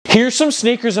Here's some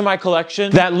sneakers in my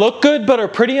collection that look good but are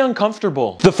pretty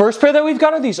uncomfortable. The first pair that we've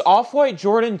got are these off-white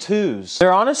Jordan 2s.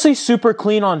 They're honestly super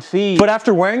clean on feet, but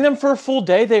after wearing them for a full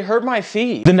day, they hurt my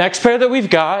feet. The next pair that we've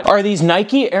got are these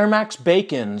Nike Air Max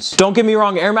Bacons. Don't get me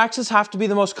wrong, Air Maxes have to be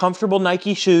the most comfortable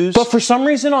Nike shoes, but for some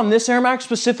reason on this Air Max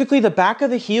specifically, the back of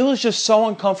the heel is just so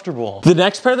uncomfortable. The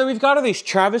next pair that we've got are these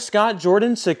Travis Scott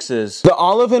Jordan 6s. The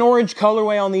olive and orange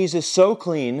colorway on these is so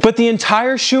clean, but the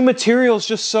entire shoe material is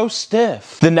just so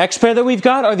stiff. The next pair that we've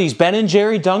got are these Ben &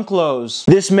 Jerry Dunk Lows.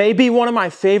 This may be one of my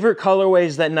favorite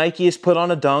colorways that Nike has put on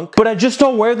a dunk, but I just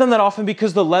don't wear them that often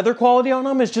because the leather quality on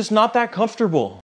them is just not that comfortable.